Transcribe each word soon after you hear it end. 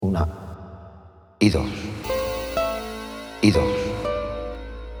Una y dos. Y dos.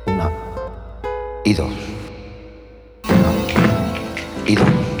 Una y dos. Una y dos.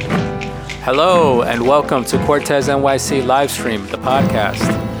 Hello and welcome to Cortez NYC Livestream, the podcast.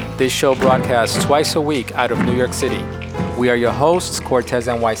 This show broadcasts twice a week out of New York City. We are your hosts, Cortez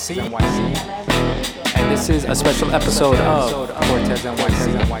NYC, and this is a special episode of Cortez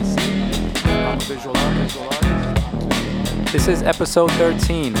NYC. I'm a visual artist. This is episode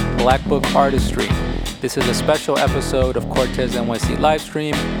 13, Black Book Artistry. This is a special episode of Cortez NYC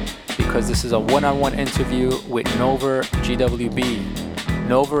Livestream because this is a one-on-one interview with Nover GWB.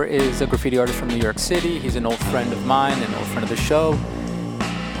 Nover is a graffiti artist from New York City. He's an old friend of mine, an old friend of the show.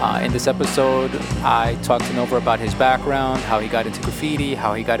 In this episode, I talked to Nover about his background, how he got into graffiti,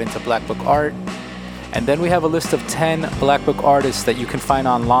 how he got into Black Book art. And then we have a list of 10 Black Book artists that you can find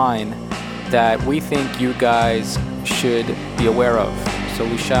online that we think you guys should be aware of. So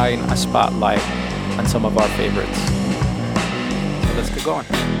we shine a spotlight on some of our favorites. So let's get going.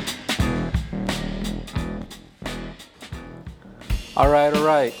 All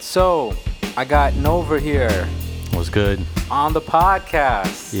right. So I got Nover here. What's good? On the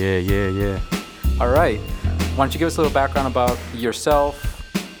podcast. Yeah. All right. Why don't you give us a little background about yourself?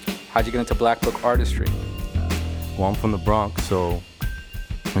 How'd you get into Black Book artistry? Well, I'm from the Bronx, so,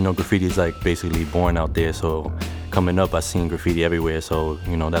 graffiti is like basically born out there. So coming up, I seen graffiti everywhere. So,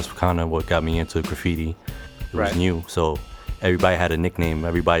 that's kind of what got me into graffiti. It was new. So everybody had a nickname.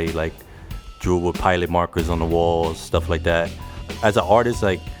 Everybody like drew with pilot markers on the walls, stuff like that. As an artist,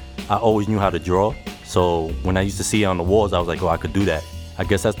 like I always knew how to draw. So when I used to see it on the walls, I was like, oh, I could do that. I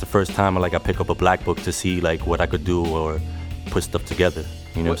guess that's the first time I pick up a Black Book to see like what I could do or put stuff together.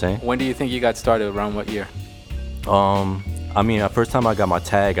 You know what I'm saying? When do you think you got started? Around what year? The first time I got my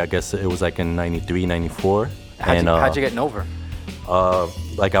tag, I guess it was like in 93, 94. How'd you get Nover?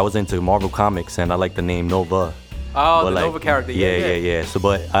 I was into Marvel Comics and I like the name Nova. Oh, the Nova character. Yeah. So,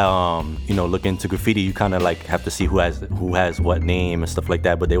 but look into graffiti, you kind of have to see who has what name and stuff like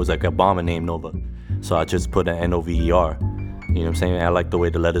that. But there was like a bomber named Nova, so I just put an Nover. You know what I'm saying? I like the way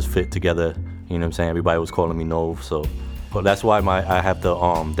the letters fit together. You know what I'm saying? Everybody was calling me Nov, so. But that's why I have the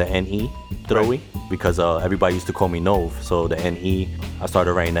NE throwy, because everybody used to call me Nov. So the NE, I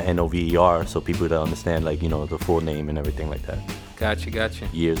started writing the NOVER so people to understand the full name and everything like that. Gotcha.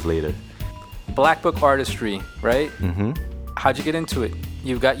 Years later. Black Book artistry, right? Mm-hmm. How'd you get into it?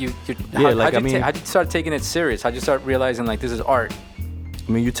 How'd you start taking it serious? How'd you start realizing this is art?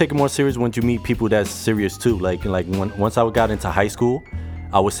 You take it more serious when you meet people that's serious too. Once I got into high school,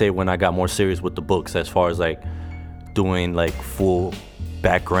 I would say when I got more serious with the books, as far as doing full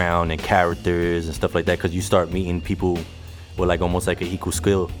background and characters and stuff like that, because you start meeting people with almost an equal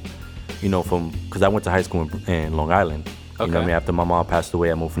skill, because I went to high school in Long Island. Okay. After my mom passed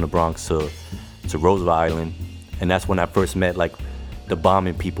away, I moved from the Bronx to Roosevelt Island, and that's when I first met the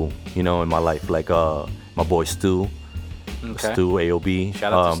bombing people, in my life, my boy Stu, Stu AOB,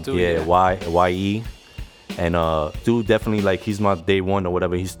 shout out to Stu, YE. And Stu definitely he's my day one or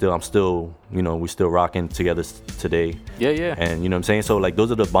whatever. I'm still we still rocking together today. Yeah. And you know what I'm saying? So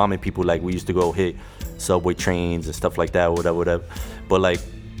those are the bombing people. We used to go hit subway trains and stuff like that, whatever. But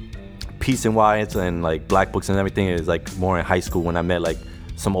Peace and Wyatt and Black Books and everything is more in high school when I met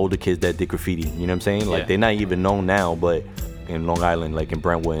some older kids that did graffiti. You know what I'm saying? They're not even known now, but in Long Island, in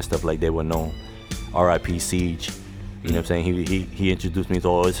Brentwood and stuff they were known. R.I.P. Siege. You know what I'm saying? He introduced me to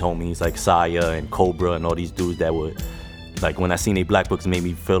all his homies Saya and Cobra and all these dudes that would when I seen they Black Books, it made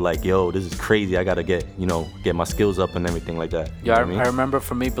me feel yo, this is crazy. I gotta get my skills up and everything like that. Yeah, I remember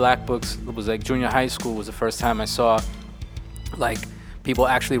for me, Black Books, it was junior high school was the first time I saw people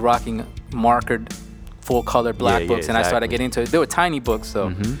actually rocking markered full colored Black Books, and I started getting into it. They were tiny books though.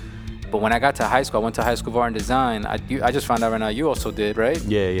 Mm-hmm. But when I got to high school, I went to high school of art and design. I just found out right now you also did, right?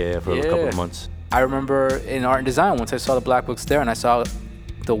 Yeah, for a couple of months. I remember in art and design, once I saw the Black Books there and I saw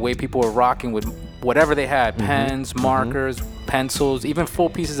the way people were rocking with whatever they had, pens, markers, pencils, even full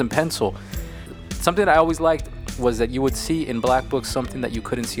pieces in pencil. Something that I always liked was that you would see in Black Books something that you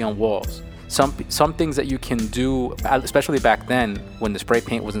couldn't see on walls. Some things that you can do, especially back then when the spray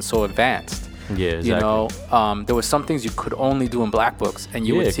paint wasn't so advanced. Yeah, exactly. There was some things you could only do in Black Books, and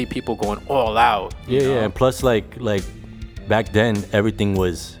you would see people going all out. Yeah, and plus back then everything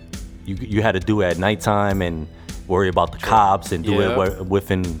was you had to do it at nighttime and worry about the cops and do it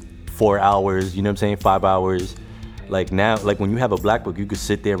within 4 hours. You know what I'm saying? 5 hours. Now, when you have a Black Book, you could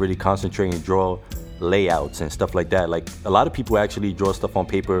sit there really concentrate and draw layouts and stuff like that. A lot of people actually draw stuff on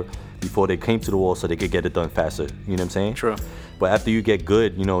paper before they came to the wall so they could get it done faster. You know what I'm saying? True. But after you get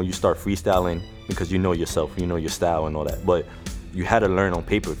good, you start freestyling because you know yourself, you know your style and all that. But you had to learn on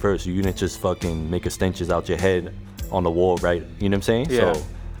paper first. You didn't just fucking make extensions out your head on the wall, right? You know what I'm saying? Yeah. So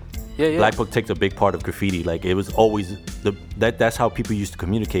Yeah. Black Book takes a big part of graffiti. Like, it was always that's how people used to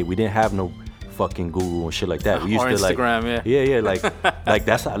communicate. We didn't have no fucking Google and shit like that. We used Or to Instagram, like, yeah, like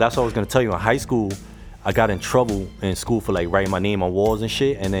that's what I was gonna tell you. In high school, I got in trouble in school for like writing my name on walls and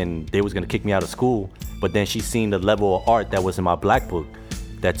shit, and then they was gonna kick me out of school. But then she seen the level of art that was in my Black Book,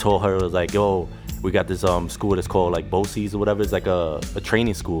 that told her, it was like, yo, we got this school that's called like BOCES or whatever. It's like a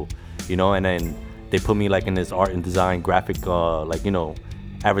training school, you know. And then they put me like in this art and design, graphic, like, you know,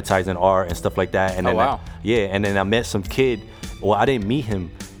 advertising art and stuff like that. And then wow. and then I met some kid. Well, I didn't meet him.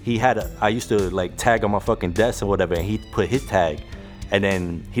 He had I used to like tag on my fucking desk or whatever, and he put his tag, and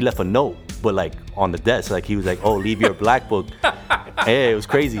then he left a note, but like on the desk, like he was like, oh, leave your Black Book. Yeah, it was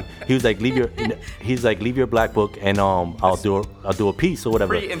crazy. He was like, leave your Black Book, and I'll do a piece or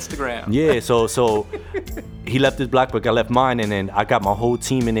whatever. Free Instagram. Yeah, so he left his Black Book, I left mine, and then I got my whole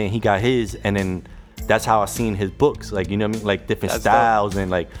team in there, and he got his, and then that's how I seen his books, like, you know what I mean, like different styles,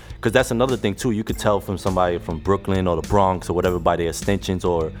 and like, because that's another thing too, you could tell from somebody from Brooklyn or the Bronx or whatever by their extensions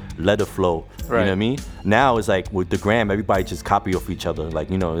or letter flow. Right. You know what I mean? Now it's like with the gram, everybody just copy off each other,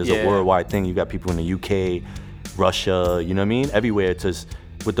 like, you know, it's a worldwide thing. You got people in the UK, Russia, you know what I mean, everywhere. It's just,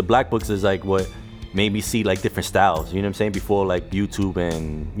 with the Black Books is like what made me see like different styles, you know what I'm saying, before like YouTube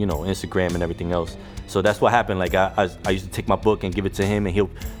and, you know, Instagram and everything else. So that's what happened. Like I used to take my book and give it to him, and he'll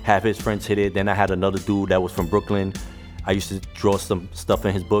have his friends hit it. Then I had another dude that was from Brooklyn. I used to draw some stuff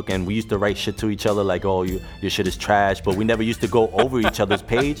in his book, and we used to write shit to each other like, oh, your shit is trash. But we never used to go over each other's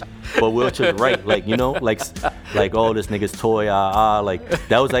page, but we'll just write, like, you know, like oh, this nigga's toy, like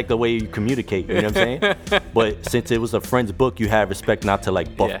that was like the way you communicate, you know what I'm saying? But since it was a friend's book, you have respect not to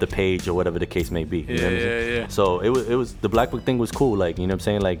like buff the page or whatever the case may be. You know what I'm saying? So it was the Black Book thing was cool, like, you know what I'm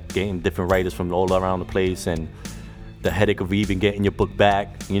saying, like getting different writers from all around the place, and the headache of even getting your book back,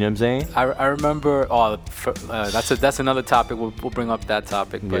 you know what I'm saying? I remember. That's another topic. We'll bring up that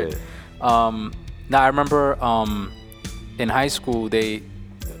topic. But now I remember in high school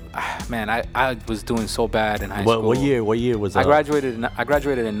I was doing so bad in high school. What year was that? I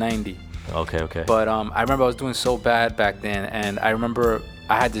graduated in '90. Okay. But I remember I was doing so bad back then, and I remember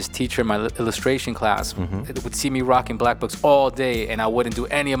I had this teacher in my illustration class that would see me rocking Black Books all day, and I wouldn't do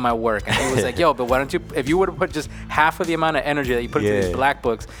any of my work. And he was like, yo, but why don't you, if you would have put just half of the amount of energy that you put into these Black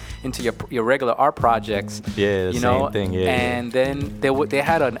Books into your regular art projects, you know, same thing, and then they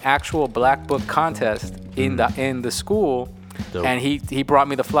had an actual Black Book contest in the school. Dope. And he brought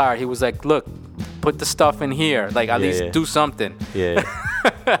me the flyer. He was like, look, put the stuff in here, like at least do something.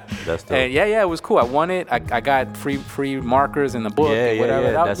 That's dope. And it was cool. I won it. I got free markers in the book and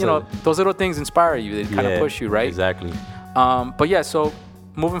whatever. That, you know, those little things inspire you. They kind of push you, right? Exactly. But so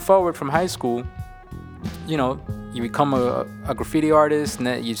moving forward from high school, you know, you become a graffiti artist, and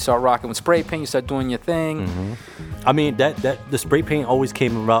then you start rocking with spray paint. You start doing your thing. I mean, that the spray paint always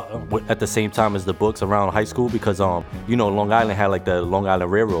came around at the same time as the books around high school, because you know, Long Island had like the Long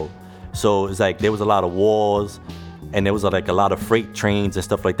Island Railroad, so it's like there was a lot of wars, and there was like a lot of freight trains and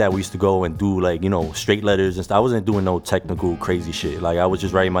stuff like that. We used to go and do like, you know, straight letters and stuff. I wasn't doing no technical crazy shit. Like I was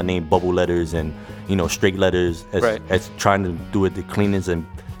just writing my name bubble letters and, you know, straight letters as trying to do it the clean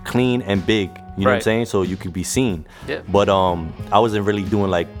and big. You know what I'm saying? So you could be seen. Yeah. But I wasn't really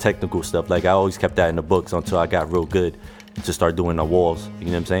doing like technical stuff. Like I always kept that in the books until I got real good to start doing the walls. You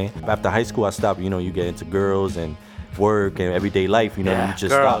know what I'm saying? After high school, I stopped. You know, you get into girls and work and everyday life. You know, you just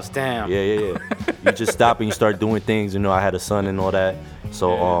girls, stop. Damn. Yeah. You just stop and you start doing things. You know, I had a son and all that.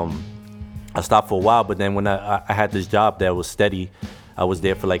 So I stopped for a while. But then when I had this job that was steady, I was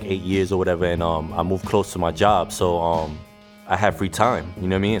there for like 8 years or whatever, and I moved close to my job. So I had free time, you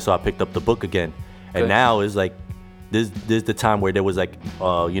know what I mean? So I picked up the book again. And now it's like, this the time where there was like,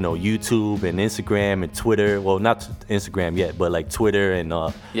 you know, YouTube and Instagram and Twitter. Well, not Instagram yet, but like Twitter and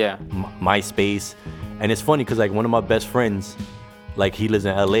MySpace. And it's funny because like one of my best friends, like he lives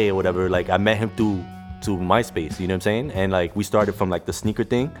in LA or whatever, like I met him through MySpace, you know what I'm saying? And like we started from like the sneaker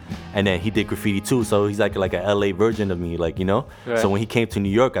thing, and then he did graffiti too. So he's like a LA version of me, like, you know? Right. So when he came to New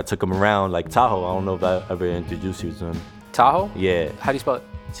York, I took him around like Tahoe. I don't know if I ever introduced you to him. Tahoe? Yeah. How do you spell it?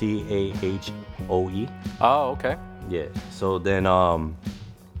 Tahoe. Oh, okay. Yeah. So then, so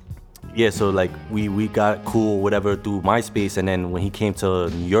like we got cool, whatever, through MySpace, and then when he came to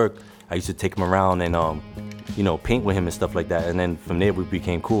New York, I used to take him around and you know, paint with him and stuff like that. And then from there we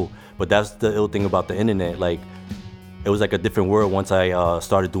became cool. But that's the ill thing about the internet. Like, it was like a different world once I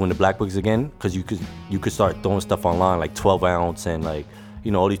started doing the Black Books again, because you could start throwing stuff online, like 12 ounce and like,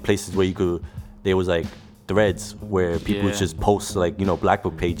 you know, all these places where there was like threads where people would just post like, you know, Black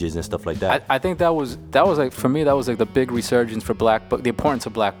Book pages and stuff like that. I think that was like, for me, that was like the big resurgence for Black Book, the importance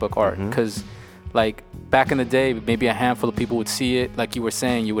of Black Book art, because like back in the day, maybe a handful of people would see it. Like you were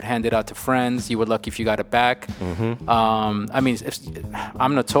saying, you would hand it out to friends. You were lucky if you got it back. I mean,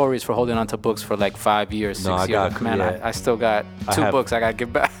 I'm notorious for holding on to books for like 5 years, 6 years. I still got two books I got to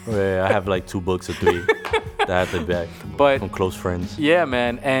give back. Yeah, I have like 2 books or 3 that I have to back from close friends. Yeah,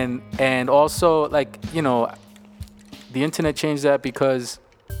 man. And also, like, you know, the internet changed that because,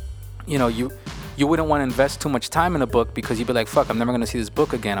 you know, you wouldn't want to invest too much time in a book because you'd be like, fuck, I'm never going to see this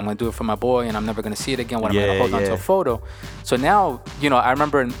book again. I'm going to do it for my boy and I'm never going to see it again. What am I going to hold on to a photo? So now, you know, I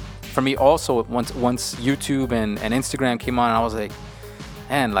remember for me also, once YouTube and Instagram came on, I was like,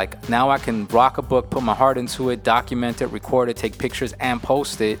 man, like now I can rock a book, put my heart into it, document it, record it, take pictures and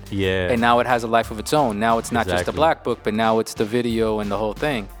post it. Yeah. And now it has a life of its own. Now it's not just a Black Book, but now it's the video and the whole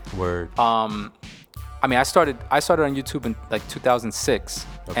thing. Word. I mean, I started on YouTube in like 2006,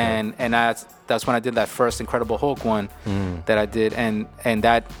 and that's when I did that first Incredible Hulk one that I did, and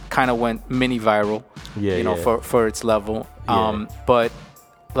that kind of went mini viral, you know, for its level. But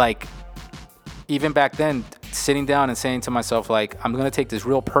like even back then, sitting down and saying to myself, like, I'm gonna take this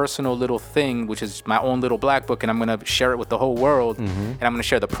real personal little thing, which is my own little Black Book, and I'm gonna share it with the whole world, and I'm gonna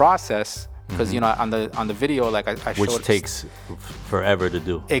share the process. Because you know, on the video, like I showed, which takes forever to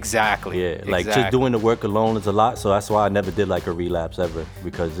do. Exactly. Yeah, like just doing the work alone is a lot. So that's why I never did like a relapse ever,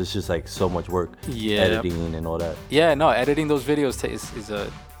 because it's just like so much work, editing and all that. Yeah, no, editing those videos is a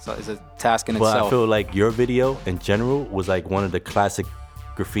task in itself. But I feel like your video in general was like one of the classic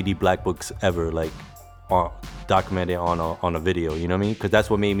graffiti Black Books ever, like documented on a video. You know what I mean? Because that's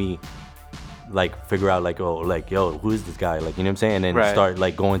what made me like figure out like, oh, like, yo, who is this guy? Like, you know what I'm saying? And then start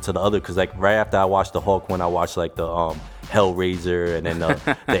like going to the other, because like right after I watched the Hulk one, I watched like the Hellraiser and then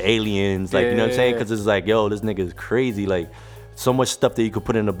the aliens, like, you know what I'm saying? Because it's like, yo, this nigga is crazy. Like so much stuff that you could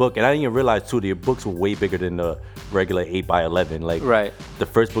put in a book. And I didn't even realize too, the books were way bigger than the regular 8x11. Like the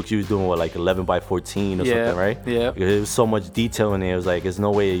first books you was doing were like 11x14 or something, right? Yeah. There was so much detail in there. It was like, there's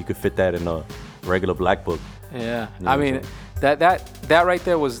no way you could fit that in a regular Black Book. Yeah. You know I mean, that right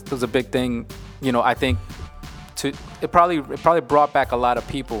there was a big thing. You know, I think it probably brought back a lot of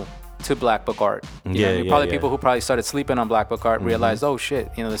people to Black Book art. People who probably started sleeping on Black Book art realized, oh shit,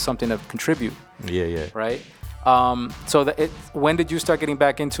 you know, there's something to contribute. Yeah. Right. So when did you start getting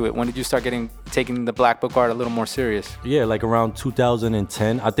back into it? When did you start taking the Black Book art a little more serious? Yeah, like around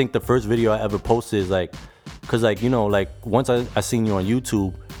 2010. I think the first video I ever posted is like, cause like, you know, like once I seen you on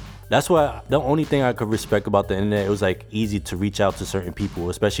YouTube. That's why the only thing I could respect about the internet, it was like easy to reach out to certain people,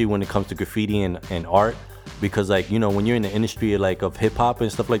 especially when it comes to graffiti and art. Because like, you know, when you're in the industry like of hip hop and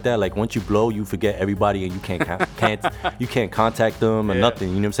stuff like that, like once you blow, you forget everybody and you can't contact them or nothing,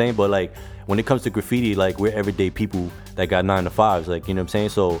 you know what I'm saying? But like when it comes to graffiti, like we're everyday people that got 9 to 5s, like, you know what I'm saying?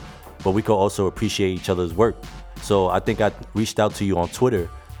 So, but we could also appreciate each other's work. So I think I reached out to you on Twitter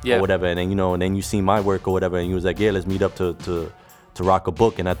or whatever, and then, you know, and then you see my work or whatever, and you was like, yeah, let's meet up to rock a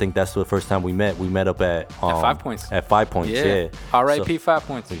book. And I think that's the first time we met. We met up at 5 Points. At 5 Points, yeah. R.I.P. 5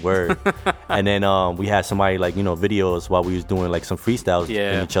 Points. Word. And then we had somebody like, you know, videos while we was doing like some freestyles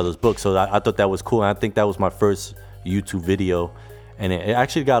in each other's books. So I thought that was cool. And I think that was my first YouTube video, and it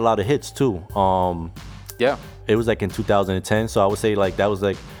actually got a lot of hits too. It was like in 2010. So I would say like that was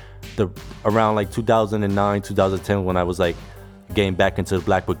like around like 2009, 2010 when I was like getting back into the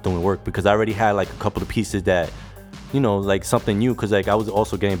Black Book doing work, because I already had like a couple of pieces that, you know, like something new, because like I was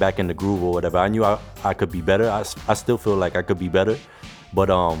also getting back in the groove or whatever. I knew I could be better. I still feel like I could be better, but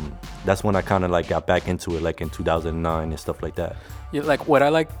that's when I kind of like got back into it, like in 2009 and stuff like that. Yeah, like what I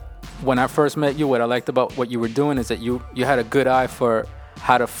liked when I first met you, what I liked about what you were doing is that you had a good eye for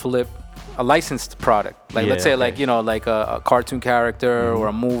how to flip a licensed product. Like let's say like, you know, like a cartoon character or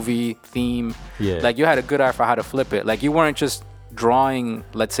a movie theme. Like you had a good eye for how to flip it. Like you weren't just drawing,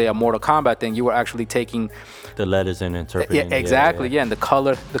 let's say, a Mortal Kombat thing. You were actually taking the letters and interpreting. Yeah, exactly. And the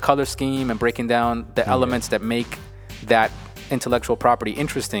color scheme and breaking down the elements that make that intellectual property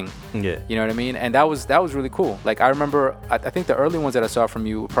interesting. You know what I mean? And that was really cool. Like I remember, I think the early ones that I saw from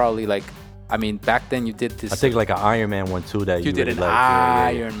you were probably like, I mean, back then you did this. I think like an Iron Man one too that you did really an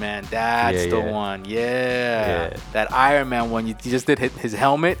Iron Man. That's the one. That Iron Man one. You just did his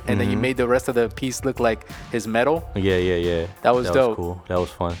helmet, and then you made the rest of the piece look like his metal. That was dope. That was cool. That was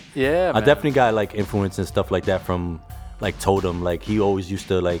fun. Yeah, I definitely got like influence and stuff like that from like Totem. Like he always used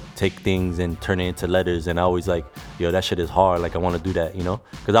to like take things and turn it into letters, and I always like, yo, that shit is hard. Like I want to do that, you know?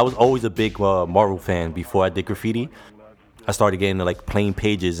 Because I was always a big Marvel fan before I did graffiti. I started getting to like plain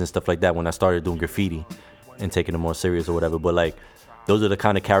pages and stuff like that when I started doing graffiti and taking it more serious or whatever. But like those are the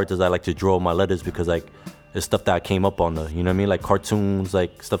kind of characters I like to draw in my letters, because like it's stuff that I came up on. You know what I mean? Like cartoons,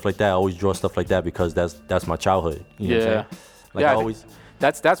 like stuff like that. I always draw stuff like that because that's my childhood. You know what I'm saying? Like I always.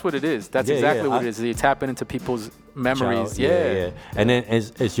 That's what it is. That's exactly what it is. You tap into people's memories. Yeah. And then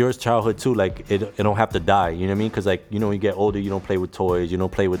it's yours childhood too. Like it don't have to die. You know what I mean? Because like when you get older, you don't play with toys, you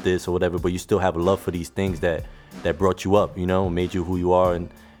don't play with this or whatever, but you still have a love for these things that brought you up. You know, made you who you are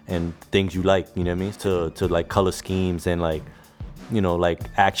and things you like. You know what I mean? To like color schemes and like like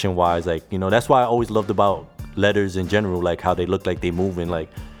action wise, like that's why I always loved about letters in general, like how they look like they moving. Like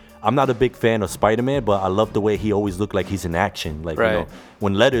I'm not a big fan of Spider-Man, but I love the way he always looked like he's in action. Like,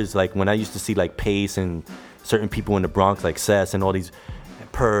 when letters, like when I used to see like Pace and certain people in the Bronx, like Sass and all these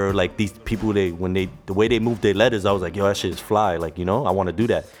like these people, the way they move their letters, I was like, yo, that shit is fly. Like, I want to do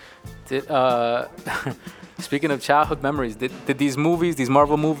that. Speaking of childhood memories, did these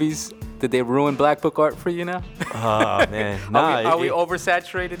Marvel movies, did they ruin Black Book art for you now? Oh, man. Nah, are we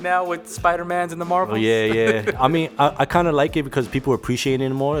oversaturated now with Spider-Mans and the Marvels? Oh, yeah. I mean, I kind of like it because people appreciate it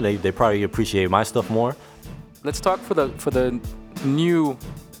more. They probably appreciate my stuff more. Let's talk for the new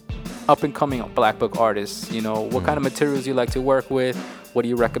up-and-coming Black Book artists. What kind of materials you like to work with? What do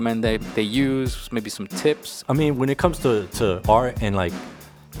you recommend they use? Maybe some tips? I mean, when it comes to art and, like,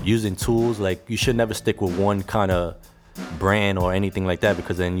 using tools, like, you should never stick with one kind of brand or anything like that,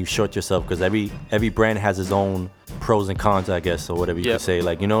 because then you short yourself, because every brand has its own pros and cons, I guess, or whatever you could say.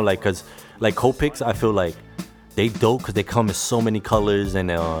 Like, because like Copics, I feel like they dope because they come in so many colors,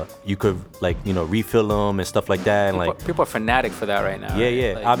 and you could like refill them and stuff like that. People are fanatic for that right now.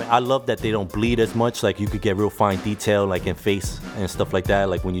 Yeah. Like, I mean, I love that they don't bleed as much. Like, you could get real fine detail, like in face and stuff like that.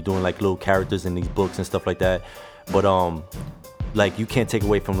 Like when you're doing like little characters in these books and stuff like that. But like you can't take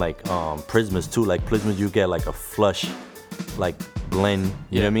away from like Prismas too. Like Prismas, you get like a flush, like blend.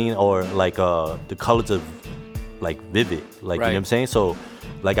 You know what I mean? Or like the colors of like vivid. Like you know what I'm saying? So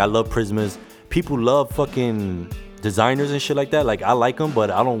like I love Prismas. People love fucking designers and shit like that. Like I like them, but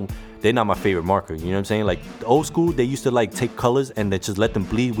they're not my favorite marker. You know what I'm saying? Like the old school, they used to like take colors and they just let them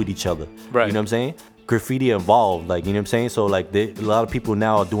bleed with each other. Right. You know what I'm saying? Graffiti evolved, like, you know what I'm saying? So like a lot of people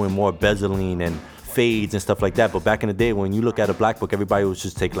now are doing more bezeling and fades and stuff like that. But back in the day, when you look at a Black Book, everybody would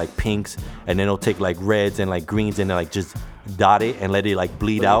just take like pinks and then they'll take like reds and like greens and then like just dot it and let it like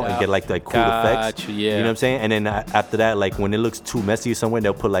bleed out and get like cool effects. You know what I'm saying? And then after that, like when it looks too messy somewhere,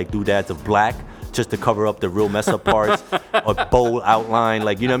 they'll put like doodads of black just to cover up the real mess up parts or bold outline.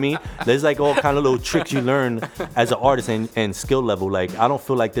 Like, you know what I mean? There's like all kind of little tricks you learn as an artist and skill level. Like, I don't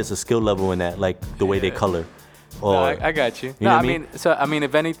feel like there's a skill level in that, like the way they color. Or, no, I got you. You know what I mean,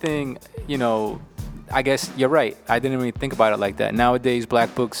 if anything, I guess you're right. I didn't really think about it like that. Nowadays,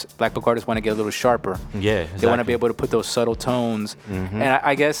 Black Book artists want to get a little sharper. Yeah, exactly. They want to be able to put those subtle tones. Mm-hmm. And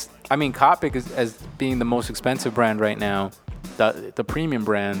I guess, Copic as being the most expensive brand right now, the premium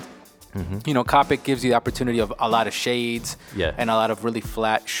brand. Mm-hmm. Copic gives you the opportunity of a lot of shades and a lot of really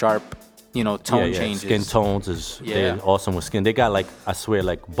flat, sharp, tone changes. Skin tones they're awesome with skin. They got like, I swear,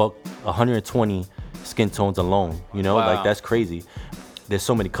 like 120 skin tones alone. Wow. Like that's crazy. There's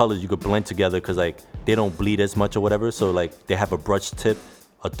so many colors you could blend together because like they don't bleed as much or whatever. So like they have a brush tip,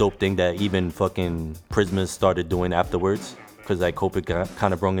 a dope thing that even fucking Prismas started doing afterwards, because like Copic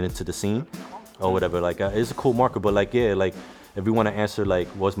kind of brought it into the scene or whatever. Like it's a cool marker, but like like if we want to answer like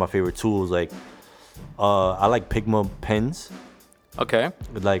what's my favorite tools, like I like Pigma pens. Okay.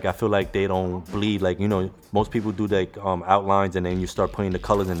 Like I feel like they don't bleed. Like most people do like outlines and then you start putting the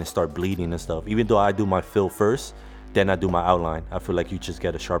colors and they start bleeding and stuff. Even though I do my fill first, then I do my outline. I feel like you just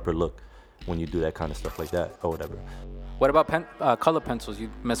get a sharper look when you do that kind of stuff like that or whatever. What about color pencils? You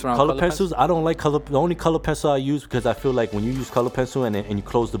mess around with color pencils? I don't like color. The only color pencil I use, because I feel like when you use color pencil and you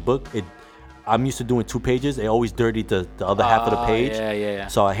close the book, I'm used to doing 2 pages. It always dirtied the other half of the page. Yeah.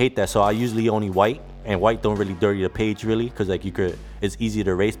 So I hate that. So I usually only white, and white don't really dirty the page really, because like it's easy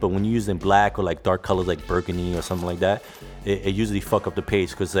to erase. But when you're using black or like dark colors like burgundy or something like that, it usually fuck up the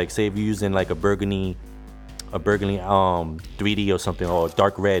page. Because like say if you're using like a burgundy 3D or something, or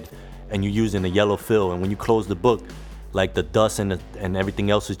dark red, and you're using a yellow fill, and when you close the book, like the dust and everything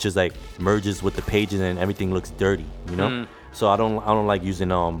else is just like merges with the pages and everything looks dirty, So I don't like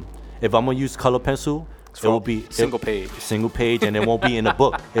using if I'm gonna use color pencil, it will be single page, and it won't be in the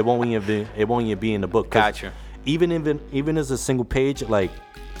book. It won't even be in the book. Gotcha. Even as a single page, like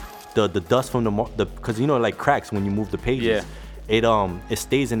the dust from the because like cracks when you move the pages. Yeah. It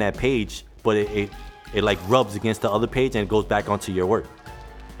stays in that page, but it like rubs against the other page and it goes back onto your work.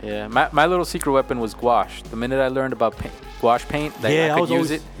 Yeah, my little secret weapon was gouache. The minute I learned about gouache paint, I could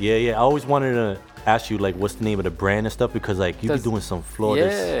use it. Yeah. I always wanted to ask you like what's the name of the brand and stuff, because like you be doing some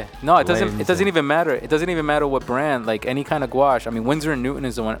flawless. Yeah. No, it doesn't even matter. It doesn't even matter what brand. Like any kind of gouache. Winsor & Newton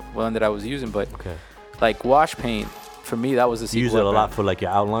is the one that I was using, but like wash paint, for me that was the You use it a lot for like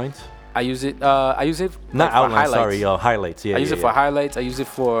your outlines? I use it Not like, outlines, for highlights. sorry, highlights. Yeah, I use it yeah. for highlights. I use it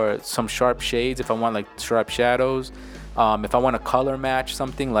for some sharp shades if I want like sharp shadows. If I want to color match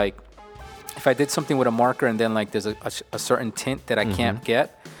something, like if I did something with a marker and then like there's a certain tint that I can't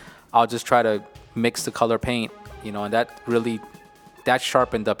get, I'll just try to mix the color paint, you know, and that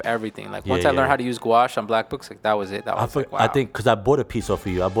sharpened up everything. Like once I learned how to use gouache on black books, like that was it. That was like, wow. I think because I bought a piece off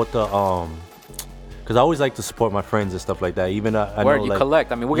of you. I bought the because I always like to support my friends and stuff like that. Even I where know, you like,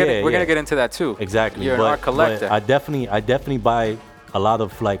 collect. I mean, we're gonna get into that too. Exactly. You're an art collector. But I definitely buy a lot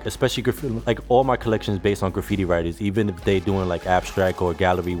of like, especially graffiti. Like all my collections based on graffiti writers. Even if they doing like abstract or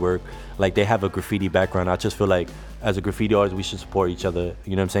gallery work, like they have a graffiti background. I just feel like as a graffiti artist, we should support each other.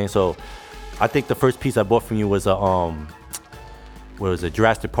 You know what I'm saying? So I think the first piece I bought from you was a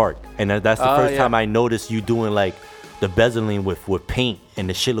Jurassic Park, and that's the first time I noticed you doing like the bezeling with paint, and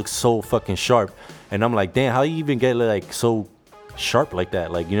the shit looks so fucking sharp. And I'm like, damn, how you even get like so sharp like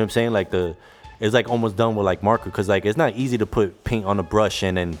that? Like, you know what I'm saying? Like it's like almost done with like marker, because like it's not easy to put paint on a brush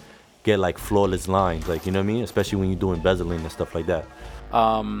and then get like flawless lines, like, you know what I mean? Especially when you're doing bezeling and stuff like that.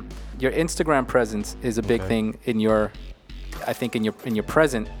 Your Instagram presence is a big thing in your, I think in your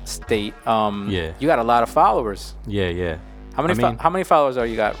present state. You got a lot of followers. Yeah. How many followers are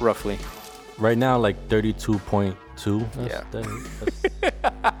you got roughly? Right now, like 32.2.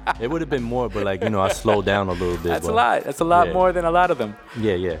 It would have been more, but like, you know, I slowed down a little bit. That's a lot. That's a lot more than a lot of them.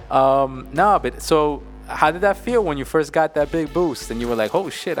 Yeah. No, but so how did that feel when you first got that big boost and you were like, oh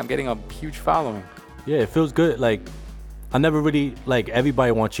shit, I'm getting a huge following? Yeah, it feels good. Like, I never really, like,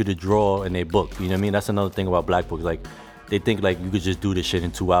 everybody wants you to draw in their book. You know what I mean? That's another thing about black books. Like, they think like you could just do this shit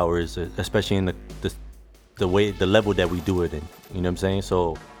in 2 hours, especially in the level that we do it in. You know what I'm saying?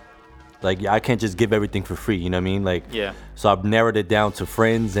 So, like, I can't just give everything for free, you know what I mean? Like, so I've narrowed it down to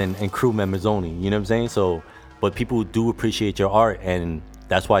friends and crew members only, you know what I'm saying? So, but people do appreciate your art, and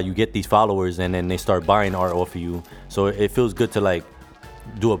that's why you get these followers, and then they start buying art off of you. So it feels good to like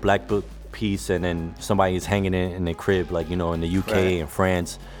do a black book piece, and then somebody is hanging it in their crib, like, you know, in the UK and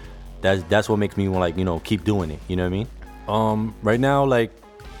France. That's what makes me want, like, you know, keep doing it, you know what I mean? Right now, like,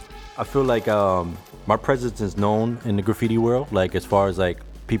 I feel like my presence is known in the graffiti world, like, as far as like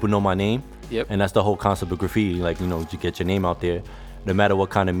people know my name. And that's the whole concept of graffiti, like, you know, to get your name out there, no matter what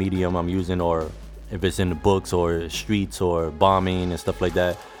kind of medium I'm using, or if it's in the books or streets or bombing and stuff like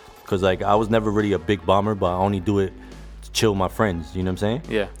that. Because like I was never really a big bomber, but I only do it to chill with my friends, you know what I'm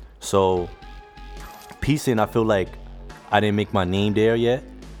saying? So piecing, I feel like I didn't make my name there yet.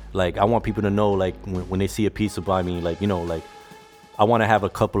 Like, I want people to know, like, when they see a piece about me, like, you know, like, I want to have a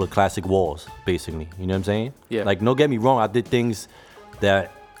couple of classic walls, basically, you know what I'm saying? Like, don't get me wrong, I did things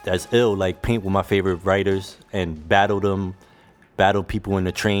that's ill, like paint with my favorite writers and battle people in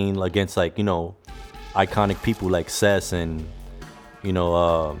the train against, like, you know, iconic people like Cess and, you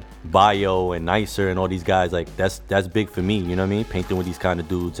know, Bio and Nicer and all these guys. Like, that's big for me, you know what I mean? Painting with these kind of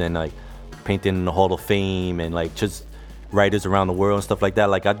dudes, and like painting in the Hall of Fame, and like just writers around the world and stuff like that.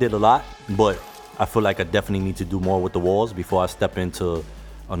 Like, I did a lot, but I feel like I definitely need to do more with the walls before I step into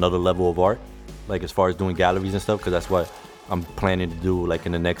another level of art, like as far as doing galleries and stuff, because that's what I'm planning to do, like,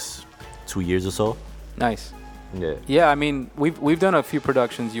 in the next 2 years or so. Nice. Yeah, I mean, we've done a few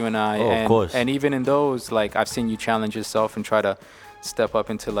productions, you and I, of course. And even in those, like, I've seen you challenge yourself and try to step up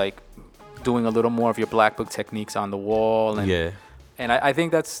into like doing a little more of your black book techniques on the wall, and and I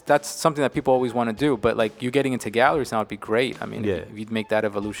think that's something that people always want to do. But like, you getting into galleries now would be great. I mean, if you'd make that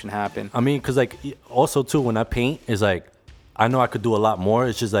evolution happen. I mean, because like also too, when I paint, is like, I know I could do a lot more.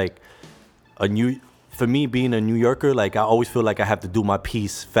 It's just like for me being a New Yorker, like, I always feel like I have to do my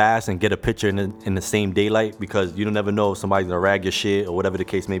piece fast and get a picture in the same daylight, because you don't never know if somebody's gonna rag your shit or whatever the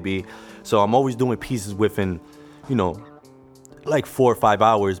case may be. So I'm always doing pieces within, you know, like 4 or 5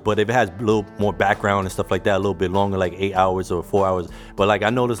 hours. But if it has a little more background and stuff like that, a little bit longer, like 8 hours or 4 hours. But like,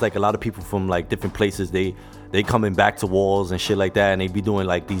 I noticed like a lot of people from like different places, they coming back to walls and shit like that, and they be doing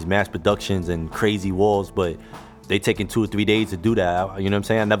like these mass productions and crazy walls, but they taking 2 or 3 days to do that. You know what I'm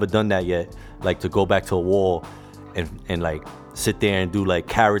saying? I never done that yet. Like, to go back to a wall and like sit there and do like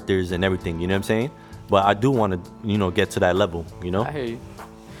characters and everything. You know what I'm saying? But I do want to, you know, get to that level, you know? I hear you.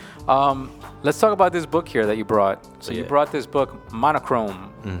 Let's talk about this book here that you brought. So you brought this book,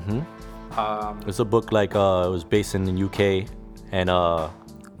 Monochrome. It's a book like, it was based in the UK, and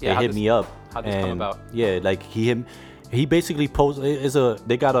they hit me up. How'd this come about? Yeah, like he basically posts.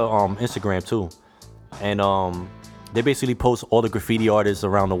 They got a Instagram too, and they basically post all the graffiti artists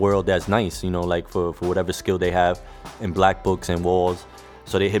around the world that's nice, you know, like for whatever skill they have in black books and walls.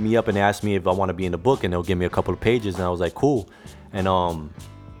 So they hit me up and asked me if I want to be in the book, and they'll give me a couple of pages, and I was like, cool. And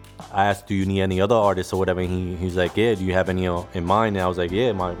I asked, do you need any other artists or whatever? And he's like, yeah, do you have any in mind? And I was like,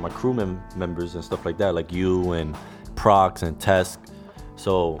 yeah, my crew members and stuff like that, like you and Prox and Tesk.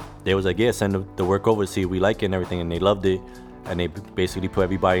 So they was like, yeah, send the work over to see if we like it and everything. And they loved it. And they basically put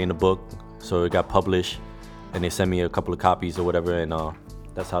everybody in the book. So it got published. And they sent me a couple of copies or whatever. And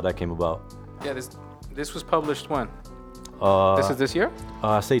that's how that came about. Yeah, this was published when? This is this year?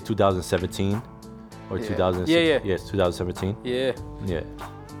 I say 2017 or 2016. Yeah. Yes, 2017. Yeah. Yeah.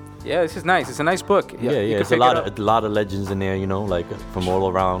 Yeah, this is nice. It's a nice book. Yeah. It's a lot of legends in there, you know, like from all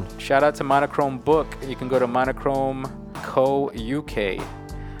around. Shout out to Monochrome Book. You can go to Monochrome Co. UK.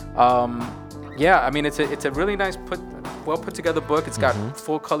 Yeah, I mean it's a really nice well put together book. It's got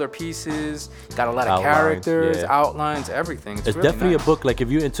full color pieces, got a lot of characters, outlines, everything. It's really definitely nice. A book like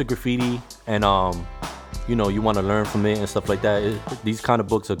if you're into graffiti and you know, you want to learn from it and stuff like that. These kind of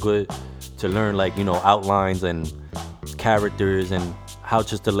books are good to learn, like, you know, outlines and characters and how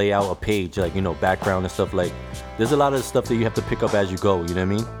just to lay out a page, like, you know, background and stuff. Like, there's a lot of stuff that you have to pick up as you go, you know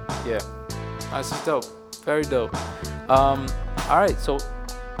what I mean? Yeah. This is dope. Very dope. All right, so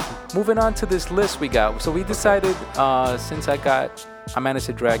moving on to this list we got. So we decided, since I managed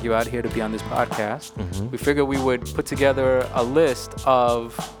to drag you out here to be on this podcast, we figured we would put together a list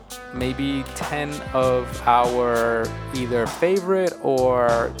of maybe 10 of our either favorite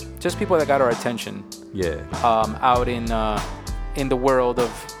or just people that got our attention. Yeah. Out in the world of,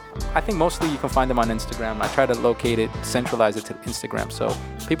 I think mostly you can find them on Instagram. I try to locate it, centralize it to Instagram. So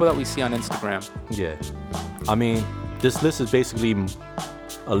people that we see on Instagram. Yeah. I mean, this list is basically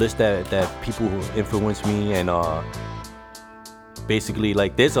a list that people who influence me and basically,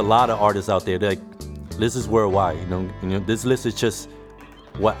 like, there's a lot of artists out there. Like, this is worldwide, you know. This list is just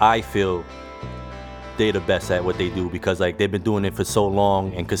what I feel they're the best at what they do, because like they've been doing it for so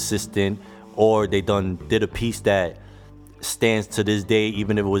long and consistent, or they did a piece that stands to this day,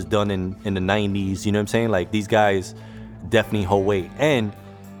 even if it was done in the 90s. You know what I'm saying? Like, these guys definitely hold weight. And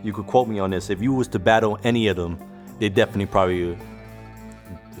you could quote me on this, if you was to battle any of them, they definitely probably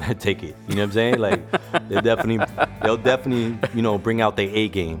take it. You know what I'm saying? Like, they'll definitely, you know, bring out their A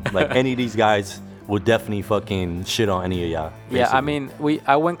game. Like, any of these guys will definitely fucking shit on any of y'all. Basically. Yeah, I mean,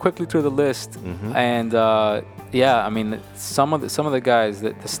 I went quickly through the list, and yeah, I mean, some of the guys,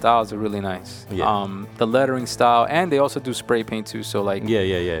 the styles are really nice. Yeah. The lettering style, and they also do spray paint too. So like, yeah.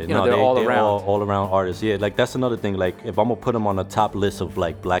 You know, they're all around. All around artists. Yeah, like that's another thing. Like, if I'm gonna put them on the top list of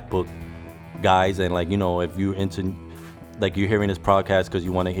like Black Book guys, and like, you know, if you're into, like, you're hearing this podcast because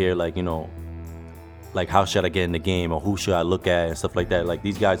you want to hear, like, you know, like, how should I get in the game, or who should I look at and stuff like that. Like,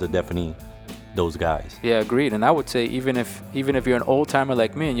 these guys are definitely those guys. Yeah, agreed. And I would say even if you're an old timer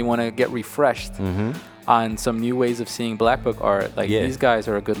like me and you want to get refreshed on some new ways of seeing Black Book art, like, these guys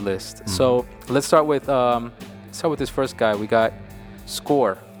are a good list. So let's start with this first guy. We got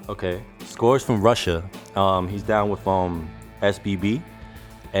Score. Okay, Score's from Russia. He's down with SBB,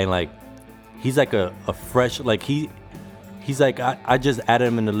 and like, he's like a fresh, like, he's like, I just added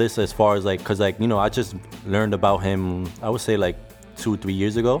him in the list as far as like, cause like, you know, I just learned about him, I would say like 2 or 3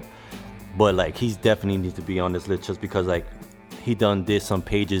 years ago. But like, he's definitely needs to be on this list just because like he did some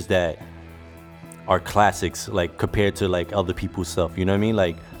pages that are classics, like, compared to like other people's stuff. You know what I mean?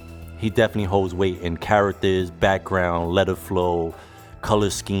 Like, he definitely holds weight in characters, background, letter flow, color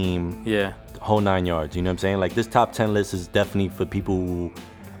scheme. Yeah. Whole 9 yards. You know what I'm saying? Like, this top 10 list is definitely for people who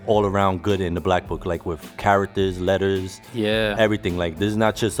all around good in the Black Book, like with characters, letters, everything. Like, this is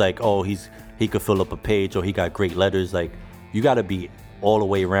not just like, oh, he could fill up a page or he got great letters. Like, you got to be all the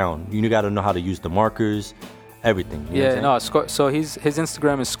way around. You got to know how to use the markers, everything. You know so his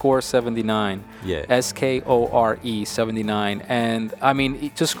Instagram is Score79. Yeah. SKORE 79. And I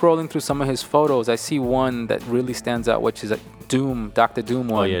mean, just scrolling through some of his photos, I see one that really stands out, which is a Dr. Doom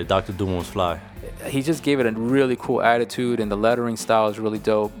one. Oh yeah, Dr. Doom was fly. He just gave it a really cool attitude, and the lettering style is really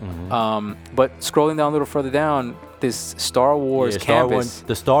dope. But scrolling down a little further down, this Star Wars canvas.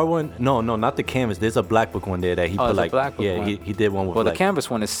 The Star one? No, not the canvas. There's a Black Book one there that he put like. Black Book one. He did one with. Well, like, the canvas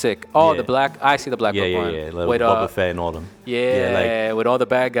one is sick. Oh, the black. I see the Black Book one. Yeah. Like with Boba Fett and all them. Yeah, with all the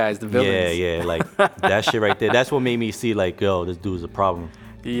bad guys, the villains. Yeah. Like, that shit right there. That's what made me see, like, yo, this dude's a problem.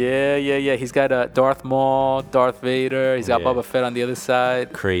 Yeah. He's got Darth Maul, Darth Vader. He's got Boba Fett on the other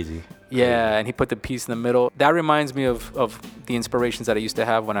side. Crazy. Yeah, and he put the piece in the middle. That reminds me of the inspirations that I used to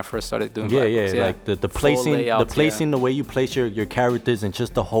have when I first started doing Black Books. Like the placing, the way you place your characters, and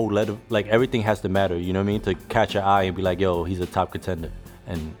just the whole letter, like, everything has to matter, you know what I mean? To catch your eye and be like, yo, he's a top contender.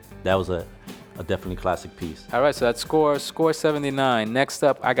 And that was a definitely classic piece. All right, so that's Score 79. Next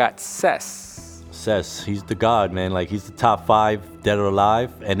up, I got Cess. He's the god, man. Like, he's the top 5 dead or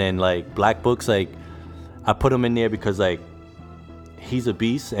alive. And then like Black Books, like, I put him in there because like he's a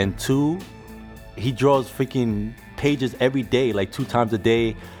beast, and 2, he draws freaking pages every day, like 2 times a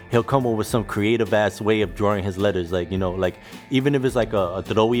day. He'll come up with some creative ass way of drawing his letters, like, you know, like even if it's like a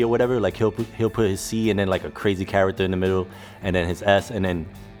throwy or whatever, like he'll put his C and then like a crazy character in the middle, and then his S, and then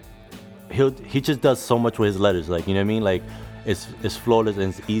he just does so much with his letters, like, you know what I mean, like it's flawless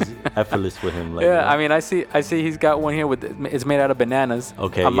and it's easy, effortless with him. Like, yeah, you know? I mean, I see he's got one here with it's made out of bananas.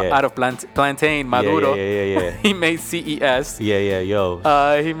 Okay, yeah. Out of plantain maduro. Yeah. He made CES. Yeah,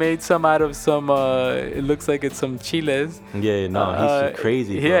 yo. He made some out of some. It looks like it's some chiles. Yeah, no, he's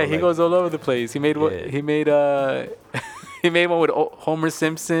crazy. Bro. Yeah, he like, goes all over the place. He made he made he made one with Homer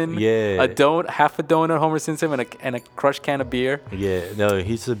Simpson. Yeah. Half a donut, Homer Simpson, and a crushed can of beer. Yeah, no,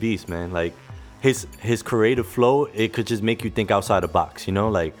 he's a beast, man. Like his creative flow, it could just make you think outside the box, you know,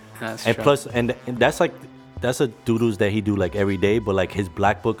 like. That's and true. plus, and that's a doodles that he do like every day, but like his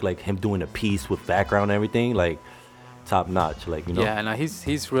black book, like him doing a piece with background and everything, like top notch, like, you know. Yeah, no,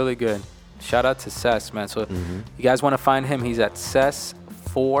 he's really good. Shout out to Cess, man. So you guys want to find him? He's at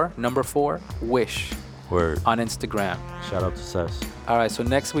Cess4 Wish. Word. On Instagram. Shout out to Cess. All right, so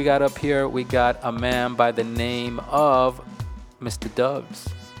next we got up here, we got a man by the name of Mr. Dubs.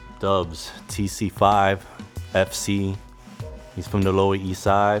 Dubs, TC5, FC. He's from the Lower East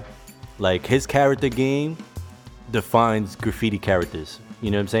Side. Like, his character game defines graffiti characters.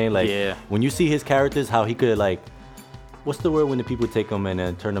 You know what I'm saying? Like, yeah. When you see his characters, how he could, like, what's the word when the people take them and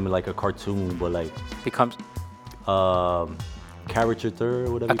then turn them into like a cartoon, but like becomes caricature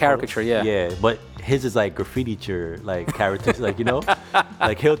or whatever. A caricature, yeah. Yeah, but his is like graffiti-ture, like characters, like, you know,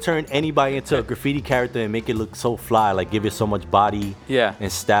 like he'll turn anybody into a graffiti character and make it look so fly, like give it so much body,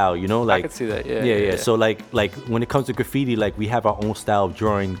 and style, you know, like I can see that, yeah. Yeah. So like when it comes to graffiti, like we have our own style of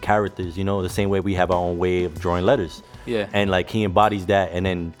drawing characters, you know, the same way we have our own way of drawing letters. Yeah. And like he embodies that, and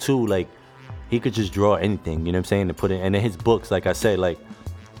then too, like he could just draw anything, you know what I'm saying, and put it. And then his books, like I said, like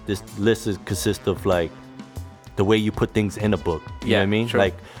this list consists of like the way you put things in a book. You know what I mean? Sure.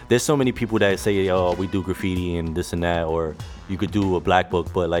 Like there's so many people that say, oh, we do graffiti and this and that, or you could do a black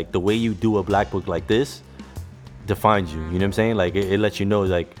book, but like the way you do a black book like this defines you. You know what I'm saying? Like it lets you know,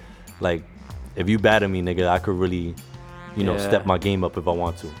 like if you batter me, nigga, I could really, you know, step my game up if I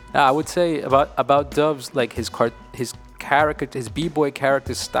want to. I would say about Dubs, like his character, his b-boy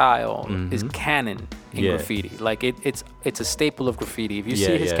character style is canon in graffiti. Like it's a staple of graffiti. If you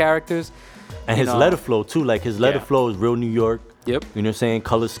see his characters, and his letter flow too, like his letter flow is real New York. Yep. You know what I'm saying?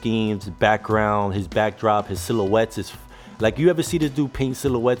 Color schemes, background, his backdrop, his silhouettes is like, you ever see this dude paint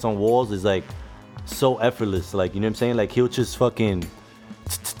silhouettes on walls? It's like so effortless. Like, you know what I'm saying? Like he'll just fucking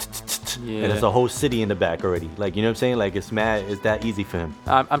and there's a whole city in the back already. Like, you know what I'm saying? Like it's that easy for him.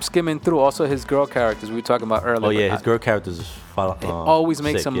 I'm skimming through also his girl characters we were talking about earlier. Oh yeah, his girl characters is always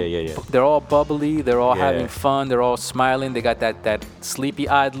make some. Yeah. They're all bubbly. They're all having fun. They're all smiling. They got that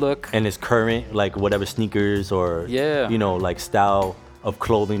sleepy-eyed look. And his current, like whatever sneakers or you know, like style of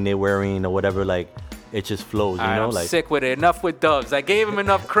clothing they're wearing or whatever, like it just flows. You know, I'm like sick with it. Enough with Dubs. I gave him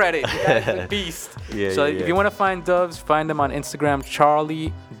enough credit. The guy's a beast. So if you want to find Dubs, find him on Instagram,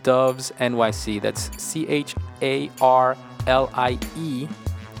 Charlie Dubs NYC. That's CHARLIE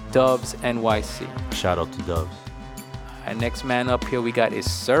Dubs NYC. Shout out to Dubs. Our next man up here we got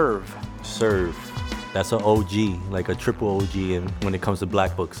is Serve. That's an OG, like a triple OG. And when it comes to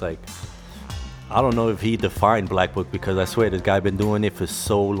black books, like I don't know if he defined black book, because I swear this guy been doing it for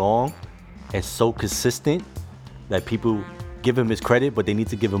so long and so consistent that people give him his credit, but they need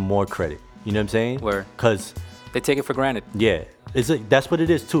to give him more credit. You know what I'm saying? Where? Because they take it for granted. Yeah, that's what it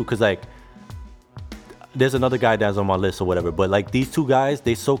is too. Because like, there's another guy that's on my list or whatever, but like these two guys,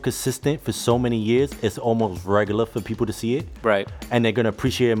 they so consistent for so many years, it's almost regular for people to see it. Right. And they're gonna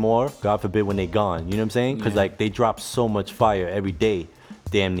appreciate it more, God forbid, when they gone. You know what I'm saying? Because like they drop so much fire every day,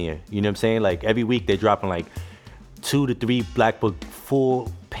 damn near. You know what I'm saying? Like every week they're dropping like 2 to 3 black book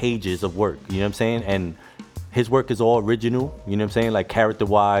full pages of work. You know what I'm saying? And his work is all original. You know what I'm saying? Like character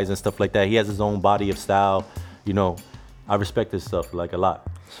wise and stuff like that. He has his own body of style. You know, I respect his stuff like a lot.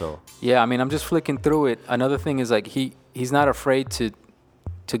 So yeah, I mean, I'm just flicking through it. Another thing is like he's not afraid to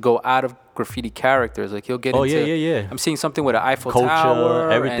go out of graffiti characters. Like he'll get into. Yeah. I'm seeing something with an Eiffel Culture,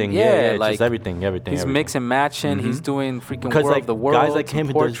 Tower, everything. And, like just everything. He's mixing, matching. He's doing freaking because War like of the World. Guys like him,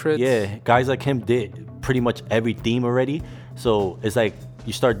 portraits. guys like him did pretty much every theme already. So it's like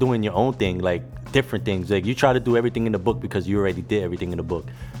you start doing your own thing, like different things. Like you try to do everything in the book because you already did everything in the book.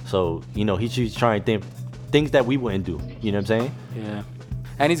 So you know he's trying things that we wouldn't do. You know what I'm saying? Yeah.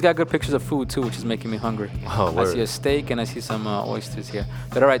 And he's got good pictures of food too, which is making me hungry. Oh, I see a steak and I see some oysters here.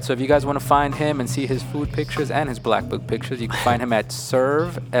 But all right, so if you guys want to find him and see his food pictures and his black book pictures, you can find him at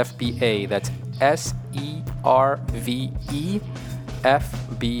Serve FBA. That's SERVE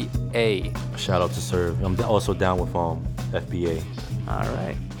FBA. Shout out to Serve. I'm also down with FBA. All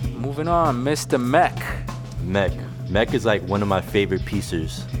right. Moving on, Mr. Mech. Mech is like one of my favorite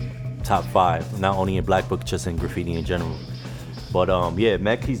pieces. Top 5. Not only in Black Book, just in graffiti in general. But yeah,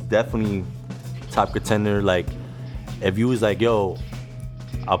 Mech, he's definitely top contender. Like, if you was like, yo,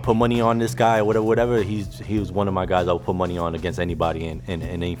 I'll put money on this guy or whatever, he was one of my guys I would put money on against anybody in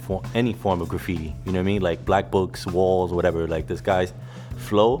any form of graffiti. You know what I mean? Like Black Books, walls, whatever. Like, this guy's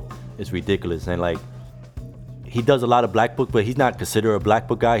flow is ridiculous. And like, he does a lot of Black Book, but he's not considered a Black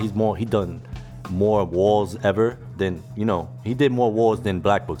Book guy. He done more walls ever than, you know, he did more walls than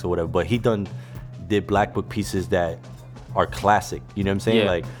Black Books or whatever, but did Black Book pieces that are classic. You know what I'm saying? Yeah.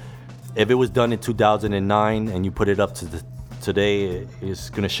 Like, if it was done in 2009 and you put it up to today, it's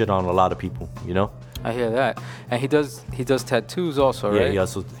gonna shit on a lot of people, you know? I hear that. And he does tattoos also, Yeah, right?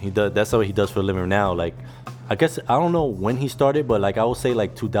 he does. That's what he does for a living now. Like, I guess I don't know when he started, but like I would say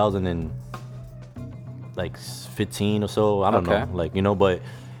like 2015 or so. I don't know, like, you know, but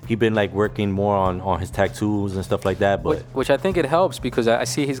he been like working more on his tattoos and stuff like that. But which I think it helps because I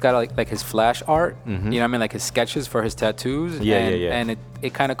see he's got like his flash art. You know what I mean, like his sketches for his tattoos. Yeah. And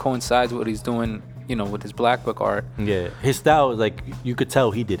it kind of coincides with what he's doing, you know, with his Black Book art. Yeah, his style is like, you could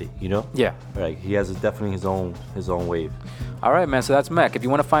tell he did it, you know? Yeah. Right. He has definitely his own wave. All right, man. So that's Mech. If you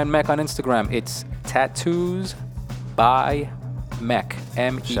want to find Mech on Instagram, it's Tattoos by Mech.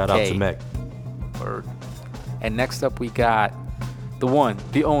 MEK. Shout out to Mech. Word. And next up we got the one,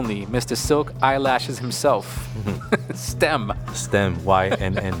 the only, Mr. Silk Eyelashes himself. STEM,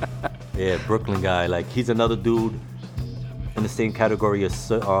 YNN. Yeah, Brooklyn guy. Like, he's another dude in the same category as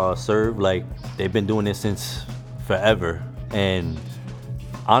Serve. Like, they've been doing this since forever. And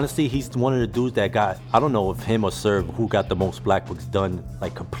honestly, he's one of the dudes that got, I don't know if him or Serve, who got the most Black Books done,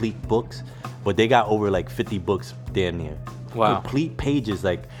 like complete books, but they got over like 50 books damn near. Wow. Complete pages.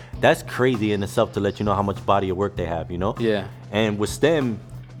 Like, that's crazy in itself to let you know how much body of work they have, you know? Yeah. And with STEM,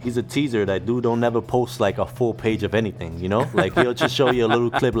 he's a teaser. That dude don't never post like a full page of anything, you know? Like, he'll just show you a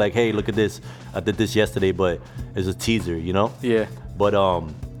little clip like, hey, look at this. I did this yesterday, but it's a teaser, you know? Yeah. But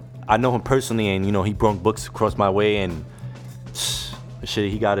I know him personally, and, you know, he brought books across my way, and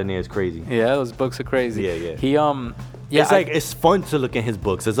shit he got in there is crazy. Yeah, those books are crazy. Yeah. He yeah, it's like, it's fun to look at his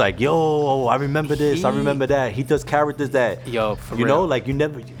books. It's like, yo, I remember this, I remember that. He does characters that, for you real. know, like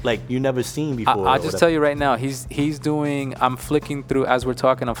you never seen before. I'll just tell you right now, he's doing, I'm flicking through, as we're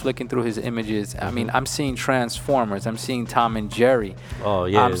talking, I'm flicking through his images. I mean, I'm seeing Transformers, I'm seeing Tom and Jerry. Oh,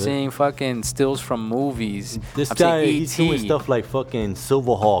 yeah. I'm seeing fucking stills from movies. This I'm guy, seeing he's E.T. doing stuff like fucking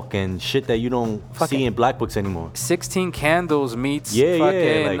Silverhawk and shit that you don't see in Black Books anymore. 16 Candles meets Yeah,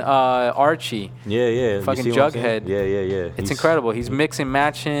 fucking like, Archie. Yeah. Fucking You see what I'm Jughead. saying? Yeah. It's incredible. He's mixing,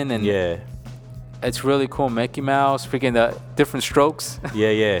 matching, and it's really cool. Mickey Mouse, freaking the different strokes.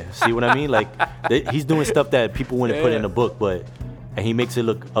 Yeah. See what I mean? Like, he's doing stuff that people wouldn't put in a book, and he makes it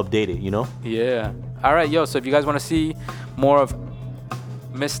look updated, you know? Yeah. All right, yo. So if you guys want to see more of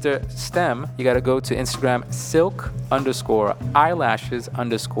Mr. STEM, you got to go to Instagram,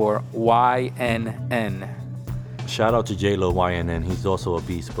 silk_eyelashes_YNN. Shout out to J-Lo YNN. He's also a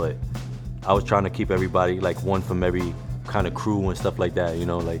beast, but I was trying to keep everybody, like, one from every kind of crew and stuff like that, you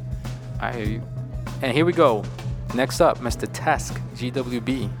know? Like, I hear you. And here we go. Next up, Mr. Tesk,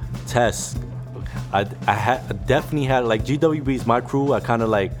 GWB. Tesk. I definitely had, like, GWB is my crew. I kind of,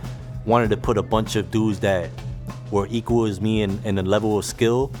 like, wanted to put a bunch of dudes that were equal as me in the level of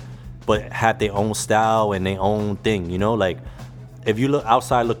skill, but had their own style and their own thing, you know? Like, if you look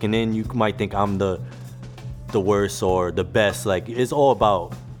outside looking in, you might think I'm the worst or the best. Like, it's all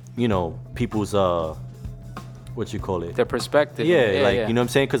about, you know, people's what you call it, Their perspective. you know what I'm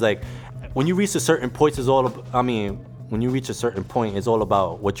saying? Because, like, when you reach a certain point, when you reach a certain point, it's all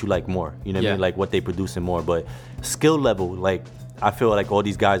about what you like more, you know what I mean? Like, what they producing more. But skill level, like, I feel like all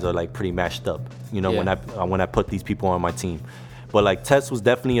these guys are like pretty mashed up, you know, when I put these people on my team. But like, Tess was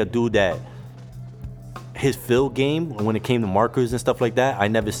definitely a dude that his fill game, when it came to markers and stuff like that, I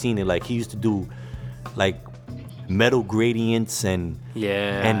never seen it. Like, he used to do like metal gradients and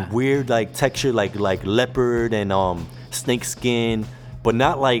weird like texture, like leopard and snake skin, but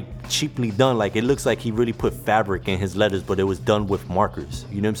not like cheaply done. Like, it looks like he really put fabric in his letters, but it was done with markers,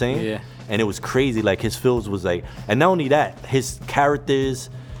 you know what I'm saying? Yeah. And it was crazy. Like, his fills was like, and not only that, his characters,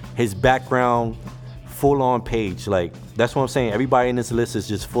 his background, full on page. Like, that's what I'm saying. Everybody in this list is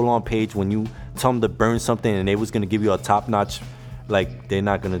just full on page. When you tell them to burn something and they was gonna give you a top notch, like, they're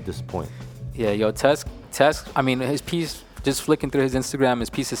not gonna disappoint. Yeah, yo, Tesk, I mean, his piece just flicking through his Instagram, his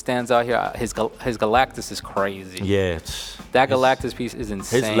piece stands out here. His Galactus is crazy. Yeah. That Galactus piece is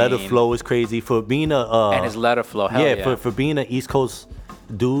insane. His letter flow is crazy for being a. And his letter flow, hell yeah. For being an East Coast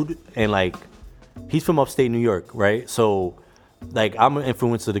dude, and like, he's from upstate New York, right? So, like, I'm an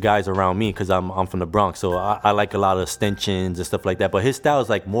influence to the guys around me because I'm from the Bronx, so I like a lot of extensions and stuff like that. But his style is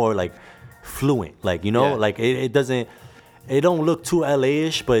like more like fluent, like, you know, Yeah. like it doesn't. It don't look too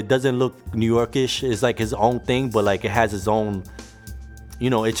LA-ish, but it doesn't look New Yorkish. It's like his own thing, but like it has its own,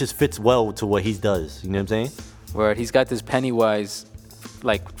 you know, it just fits well to what he does. You know what I'm saying? Where he's got this Pennywise,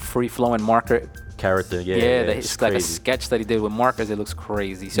 like, free-flowing marker. Character, yeah. It's like a sketch that he did with markers. It looks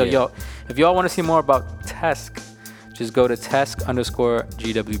crazy. So, Yeah. yo, if y'all want to see more about Tesk, just go to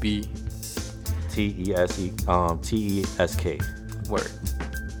Tesk_GWB. TESK. Word.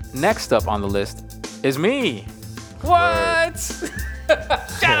 Next up on the list is me. What?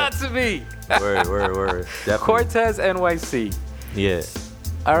 Shout out to me. Word. Definitely. Cortez NYC. Yeah.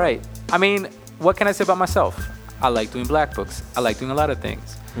 All right. I mean, what can I say about myself? I like doing black books. I like doing a lot of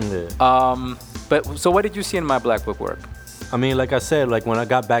things. Yeah. But so what did you see in my black book work? I mean, like I said, like when I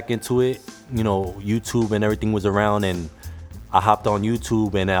got back into it, you know, YouTube and everything was around, and I hopped on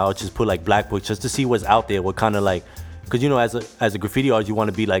YouTube and I'll just put like black books just to see what's out there. What kind of like, because you know, as a graffiti artist, you want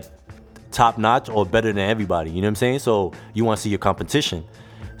to be like top notch or better than everybody. You know what I'm saying? So you want to see your competition.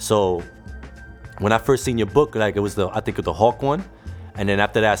 So when I first seen your book, like it was I think the Hawk one, and then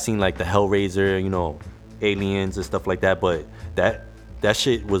after that I seen like the Hellraiser, you know, aliens and stuff like that. But that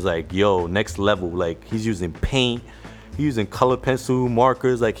shit was like, yo, next level. Like he's using paint, he's using color pencil,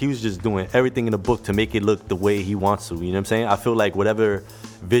 markers. Like he was just doing everything in the book to make it look the way he wants to. You know what I'm saying? I feel like whatever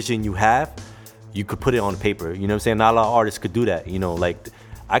vision you have, you could put it on paper. You know what I'm saying? Not a lot of artists could do that. You know, like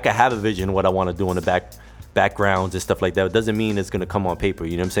I could have a vision of what I want to do on the backgrounds and stuff like that. It doesn't mean it's gonna come on paper.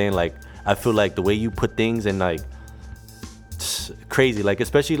 You know what I'm saying? Like I feel like the way you put things and like crazy, like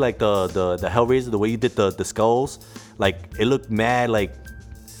especially like the Hellraiser, the way you did the skulls, like it looked mad like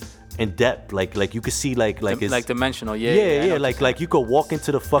in depth, like you could see like it's like dimensional, yeah. Like you could walk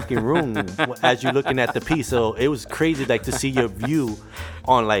into the fucking room as you're looking at the piece. So it was crazy like to see your view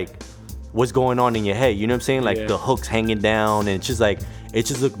on like what's going on in your head. You know what I'm saying? Like the hooks hanging down, and it's just like it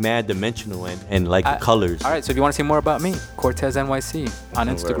just looked mad dimensional and like the colors. All right, so if you want to see more about me, Cortez NYC on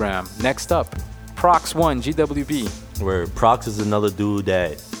Instagram. Next up, Prox1 GWB. Where Prox is another dude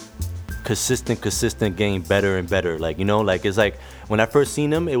that consistent getting better and better. Like, you know, like it's like when I first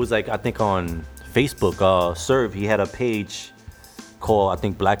seen him, it was like I think on Facebook, Serve, he had a page called I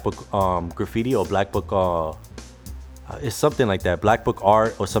think Black Book Graffiti or Black Book it's something like that, Black Book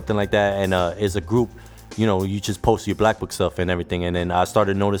Art or something like that, and it's a group, you know, you just post your Black Book stuff and everything. And then I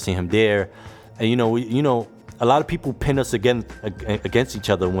started noticing him there, and you know a lot of people pin us against each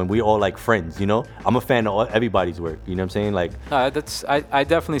other when we all like friends. You know, I'm a fan of everybody's work. You know what I'm saying? Like I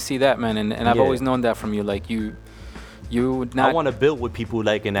definitely see that, man, and I've always known that from you. Like you not. I want to build with people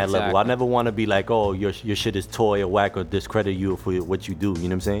like in that level. I never want to be like, oh, your shit is toy or whack or discredit you for what you do. You know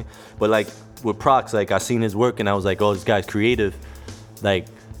what I'm saying? But like with Prox, like I seen his work and I was like, oh, this guy's creative. Like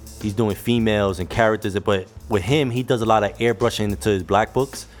he's doing females and characters, but with him, he does a lot of airbrushing into his black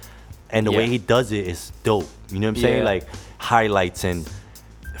books, and the way he does it is dope. You know what I'm saying? Like highlights and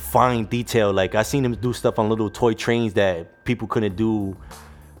fine detail. Like I seen him do stuff on little toy trains that people couldn't do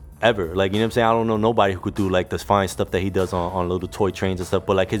ever. Like, you know what I'm saying? I don't know nobody who could do like this fine stuff that he does on little toy trains and stuff.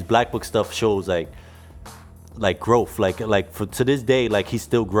 But like his black book stuff shows like growth. Like for to this day, like he's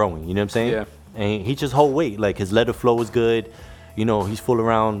still growing. You know what I'm saying? Yeah. And he just hold weight. Like his letter flow is good. You know, he's full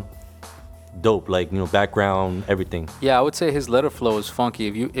around dope. Like, you know, background, everything. Yeah, I would say his letter flow is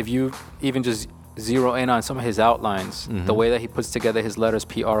funky. If you even just zero in on some of his outlines, the way that he puts together his letters,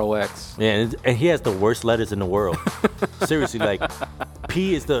 PROX. Yeah, and he has the worst letters in the world. Seriously, like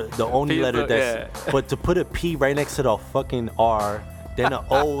P is the only letter that's. But to put a P right next to the fucking R, then the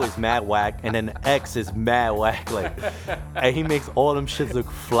O is mad whack, and then the X is mad whack. Like, and he makes all them shits look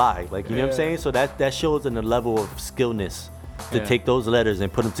fly. Like, you know what I'm saying? So that shows in the level of skillness to take those letters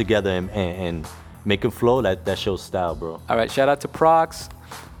and put them together and make them flow. That shows style, bro. All right, shout out to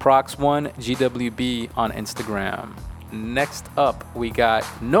Prox1 GWB on Instagram. Next up, we got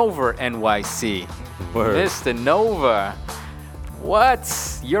Nova NYC. Word. Mr. Nova.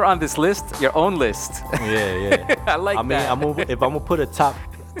 What? You're on this list? Your own list. Yeah. I like that. I mean, if I'm gonna put a top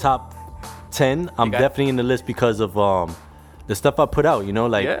 10, I'm definitely in the list because of the stuff I put out. You know,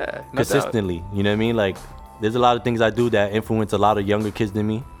 like consistently. Doubt. You know what I mean? Like, there's a lot of things I do that influence a lot of younger kids than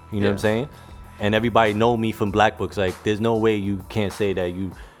me. You know what I'm saying? And everybody know me from Black Books. Like, there's no way you can't say that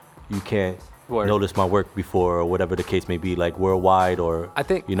you can't notice my work before or whatever the case may be, like worldwide or I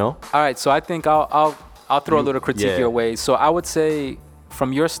think, you know. All right, so I think I'll I'll throw a little critique your way. So I would say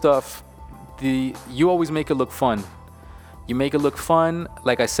from your stuff, you always make it look fun. You make it look fun.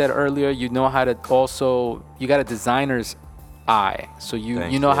 Like I said earlier, you know how to also, you got a designer's eye. So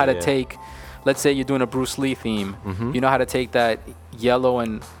you know how to take, let's say you're doing a Bruce Lee theme. You know how to take that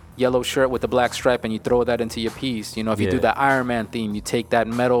yellow shirt with the black stripe and you throw that into your piece. You know, if you do the Iron Man theme, you take that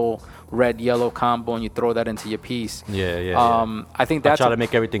metal red yellow combo and you throw that into your piece. I think that's I try to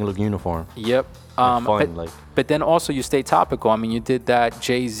make everything look uniform. Yep. Fun, but then also you stay topical. I mean, you did that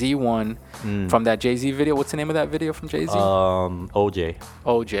Jay-Z one from that Jay-Z video. What's the name of that video from Jay-Z? OJ.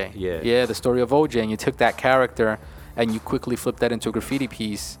 OJ. Yeah, the story of OJ. And you took that character and you quickly flipped that into a graffiti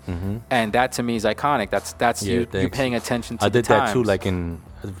piece. And that to me is iconic. That's you paying attention to the times. I did that too, like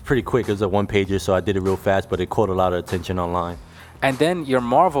pretty quick. It was a one-pager, so I did it real fast, but it caught a lot of attention online. And then your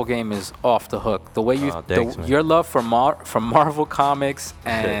Marvel game is off the hook. The way your love for Marvel comics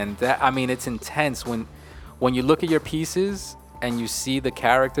and that, I mean, it's intense when you look at your pieces and you see the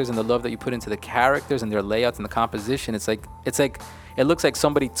characters and the love that you put into the characters and their layouts and the composition. It's like it looks like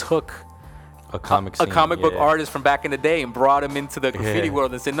somebody took a comic book artist from back in the day and brought him into the graffiti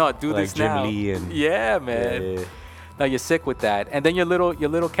world and said, "No, do like this now." Jim Lee and man. No, you're sick with that. And then your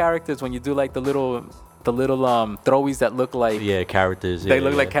little characters when you do like the little throwies that look like characters. They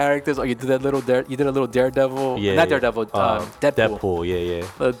look like characters. Or you did that you did a little Daredevil. Not Daredevil.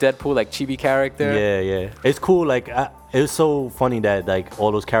 Deadpool. Little Deadpool like chibi character. It's cool. Like it was so funny that like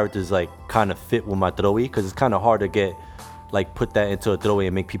all those characters like kind of fit with my throwy because it's kind of hard to get like put that into a throwaway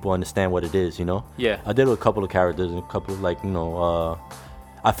and make people understand what it is. You know. Yeah. I did a couple of characters and a couple of like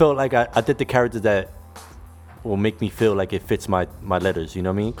I felt like I did the characters that will make me feel like it fits my letters, you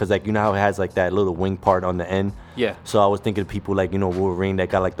know what I mean? Because like, you know how it has like that little wing part on the end? Yeah. So I was thinking of people like, Wolverine that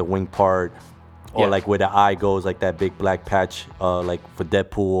got like the wing part or like where the eye goes, like that big black patch, like for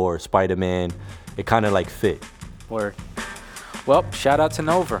Deadpool or Spider-Man. It kind of like fit. Word. Well, shout out to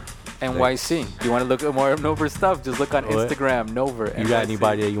Nova, NYC. If you want to look at more Nova stuff, just look on Instagram, Nova, NYC. You got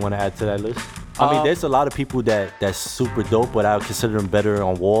anybody that you want to add to that list? I mean, there's a lot of people that's super dope, but I would consider them better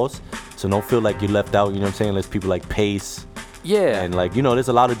on walls. So don't feel like you're left out, you know what I'm saying? There's people like Pace. Yeah. And like, there's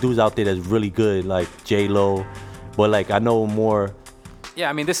a lot of dudes out there that's really good, like J-Lo. But like, I know more.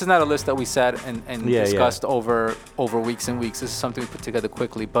 Yeah, I mean, this is not a list that we sat and discussed over weeks and weeks. This is something we put together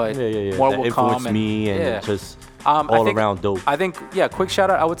quickly, but more will come. And me and just all around dope. I think, quick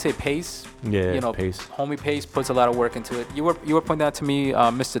shout out, I would say Pace. Yeah, Pace. Homie Pace puts a lot of work into it. You were pointing out to me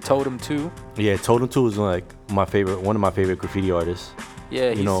Mr. Totem 2. Yeah, Totem 2 is like one of my favorite graffiti artists.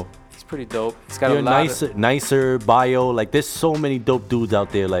 Yeah, he's pretty dope. He's got a lot nicer bio. Like there's so many dope dudes out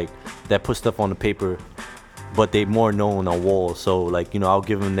there like that put stuff on the paper, but they more known on walls. So like, I'll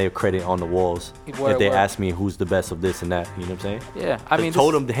give them their credit on the walls if they ask me who's the best of this and that. You know what I'm saying? Yeah, I mean,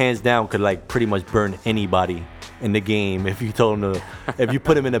 Totem hands down could like pretty much burn anybody in the game if you told him if you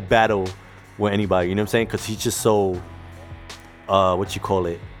put him in a battle with anybody. You know what I'm saying? Because he's just so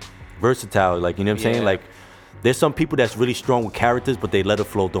versatile. Like, you know what I'm saying? Like there's some people that's really strong with characters, but they letter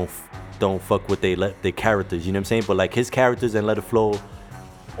flow don't fuck with their characters. You know what I'm saying? But like his characters and letter flow,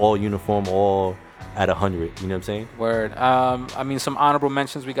 all uniform, all at 100. You know what I'm saying? Word. I mean, some honorable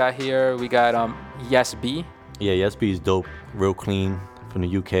mentions we got here. We got Yes B. Yeah, Yes B is dope. Real clean from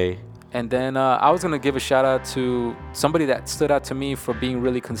the UK. And then I was going to give a shout out to somebody that stood out to me for being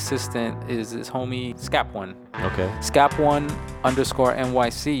really consistent is this homie Scap1. Okay. Scap1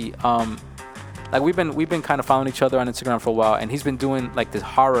 _NYC. Like we've been kind of following each other on Instagram for a while, and he's been doing like this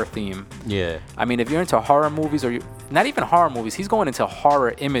horror theme. Yeah. I mean, if you're into horror movies or not even horror movies, he's going into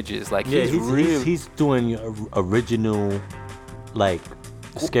horror images. Like he's doing original, like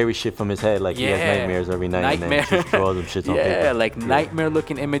scary shit from his head. Like he has nightmares every night and then just draws them shit on paper. Yeah, like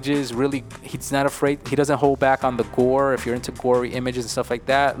nightmare-looking images. Really, he's not afraid. He doesn't hold back on the gore. If you're into gory images and stuff like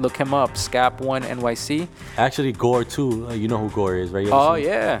that, look him up. Scap1 NYC. Actually, Gore too. You know who Gore is, right? Oh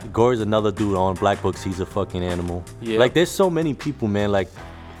yeah. Gore is another dude on Black Books. He's a fucking animal. Yeah. Like there's so many people, man. Like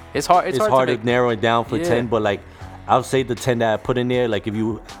it's hard. It's hard to narrow it down for 10, but like I'll say the 10 that I put in there. Like if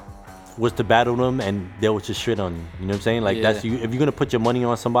you was to battle them and they would just shit on you. You know what I'm saying? Like that's you. If you're gonna put your money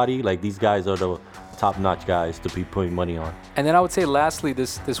on somebody, like these guys are the top-notch guys to be putting money on. And then I would say lastly,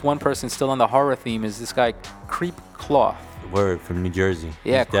 this one person still on the horror theme is this guy Creep Cloth. Word from New Jersey.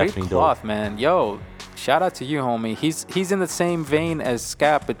 Yeah, Creep Cloth, man. Yo, shout out to you, homie. He's in the same vein as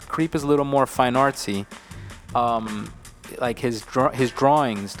Scap, but Creep is a little more fine artsy. Like his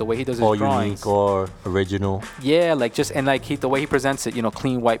drawings, the way he does his drawings, unique or original. Yeah, like the way he presents it,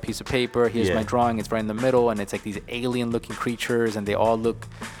 clean white piece of paper. Here's my drawing. It's right in the middle, and it's like these alien-looking creatures, and they all look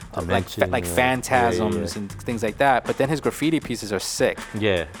like phantasms and things like that. But then his graffiti pieces are sick.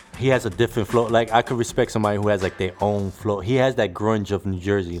 Yeah, he has a different flow. Like, I could respect somebody who has like their own flow. He has that grunge of New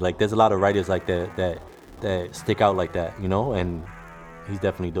Jersey. Like, there's a lot of writers like that stick out like that, you know. And he's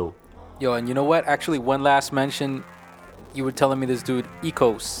definitely dope. Yo, and you know what? Actually, one last mention. You were telling me this dude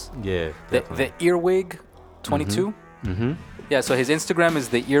Ecos. Yeah, the Earwig 22. Mm-hmm. Yeah, so his Instagram is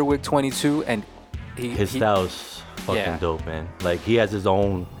the Earwig 22, and his style's fucking dope, man. Like, he has his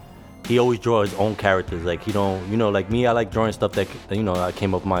own. He always draws his own characters. Like, he don't, you know, like me, I like drawing stuff that, you know, I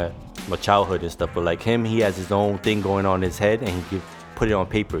came up my childhood and stuff. But like him, he has his own thing going on in his head, and he can put it on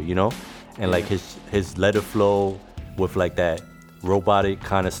paper, you know. And like his letter flow with like that robotic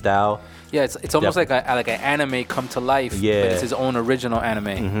kind of style. Yeah, it's almost like an anime come to life. Yeah, but it's his own original anime.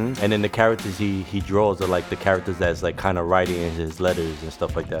 Mm-hmm. And then the characters he draws are like the characters that's like kind of writing in his letters and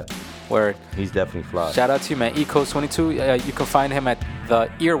stuff like that. Word. He's definitely fly. Shout out to you, man. Ecos22. You can find him at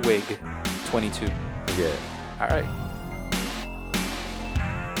the Earwig 22. Yeah. All right.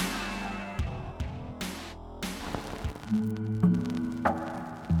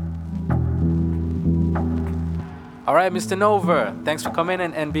 All right, Mr. Nova, thanks for coming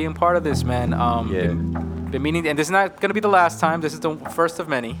and being part of this, man. Been meaning, and this is not gonna be the last time. This is the first of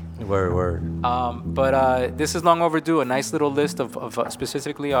many. Word. But this is long overdue. A nice little list of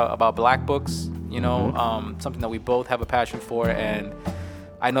specifically about Black books. You know, something that we both have a passion for, and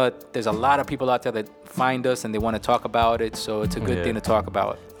I know that there's a lot of people out there that find us and they want to talk about it. So it's a good thing to talk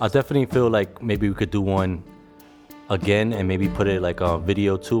about. I definitely feel like maybe we could do one again and maybe put it like on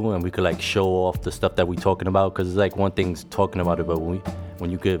video too, and we could like show off the stuff that we talking about, because it's like one thing's talking about it, but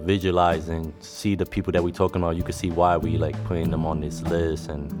when you could visualize and see the people that we talking about, you could see why we like putting them on this list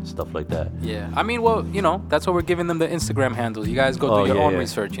and stuff like that. Yeah, I mean, well, you know, that's why we're giving them the Instagram handles. You guys go do your own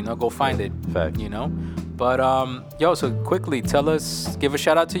research, you know, go find it. Fact. You know, but so quickly, give a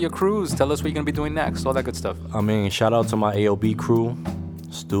shout out to your crews. Tell us what you're gonna be doing next, all that good stuff. I mean, shout out to my AOB crew,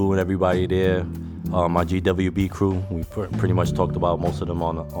 Stu and everybody there. My GWB crew, we pretty much talked about most of them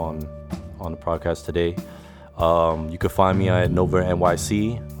on the podcast today. You can find me at Nova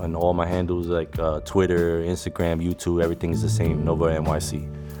NYC on all my handles, like Twitter, Instagram, YouTube. Everything is the same, Nova NYC.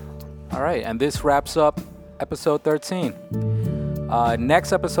 All right, and this wraps up episode 13.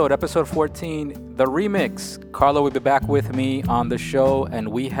 Next episode 14, the remix. Carlo will be back with me on the show, and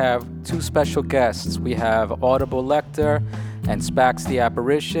we have two special guests. We have Audible Lecter and Spax the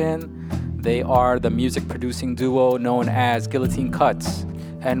Apparition. They are the music producing duo known as Guillotine Cuts.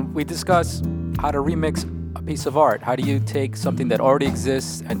 And we discuss how to remix a piece of art. How do you take something that already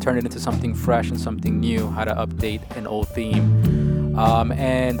exists and turn it into something fresh and something new? How to update an old theme.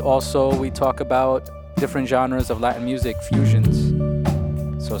 And also we talk about different genres of Latin music, fusions.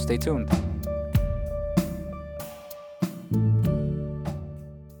 So stay tuned.